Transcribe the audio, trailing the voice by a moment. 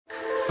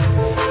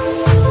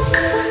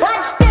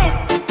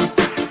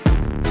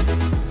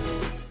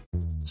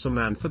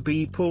Samantha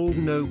Bee pulled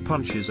no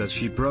punches as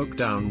she broke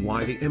down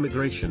why the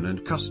Immigration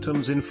and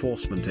Customs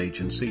Enforcement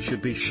Agency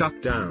should be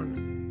shut down.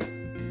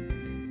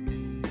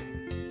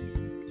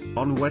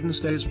 On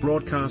Wednesday's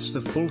broadcast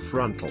of Full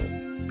Frontal,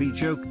 Bee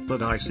joked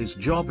that ICE's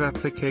job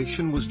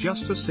application was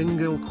just a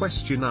single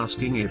question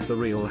asking if the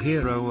real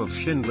hero of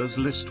Schindler's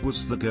List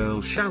was the girl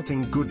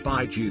shouting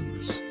 "Goodbye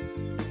Jews."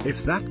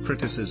 If that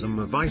criticism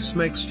of ICE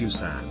makes you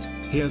sad,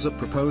 here's a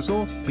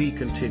proposal, Bee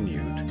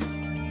continued.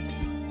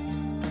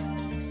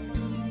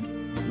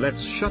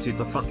 Let's shut it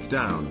the fuck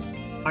down.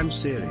 I'm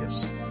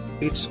serious.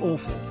 It's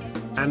awful.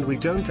 And we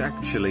don't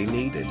actually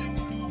need it.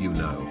 You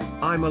know,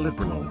 I'm a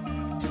liberal.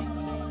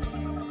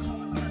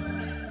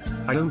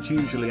 I don't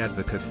usually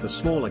advocate for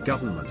smaller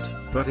government,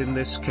 but in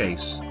this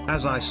case,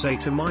 as I say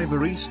to my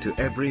barista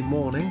every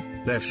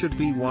morning, there should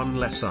be one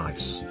less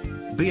ICE.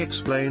 Bee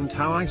explained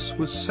how ICE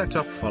was set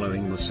up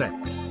following the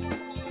sect.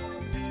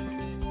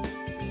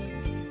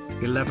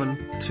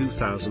 11.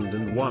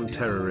 2001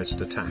 terrorist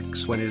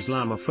attacks when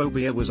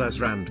Islamophobia was as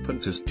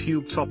rampant as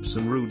tube tops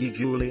and Rudy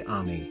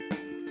Giuliani.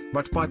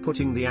 But by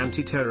putting the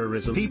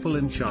anti-terrorism people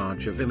in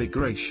charge of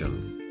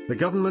immigration, the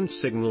government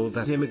signaled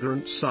that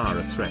immigrants are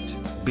a threat,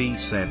 Bee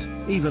said,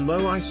 even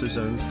though ICE's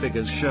own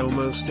figures show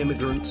most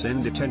immigrants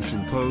in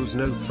detention pose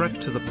no threat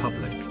to the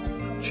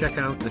public. Check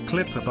out the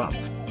clip above,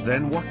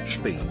 then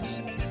watch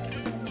Bee's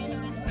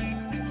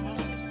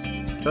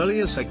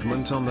earlier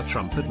segment on the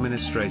Trump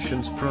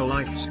administration's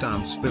pro-life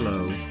stance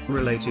below.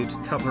 Related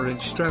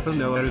coverage. Trevor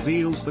Noah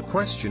reveals the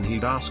question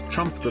he'd asked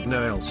Trump that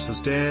no else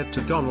has dared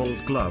to. Donald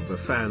Glover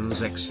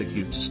fans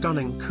execute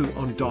stunning coup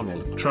on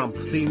Donald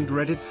Trump-themed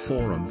Reddit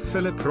forum.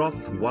 Philip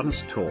Roth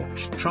once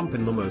torched Trump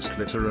in the most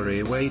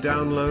literary way.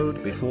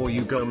 Download before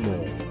you go.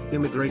 More.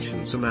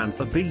 Immigration.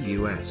 Samantha Bee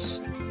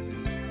U.S.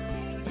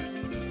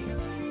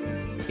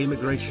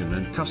 Immigration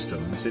and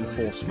Customs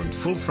Enforcement.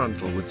 Full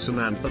Frontal with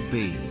Samantha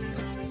Bee.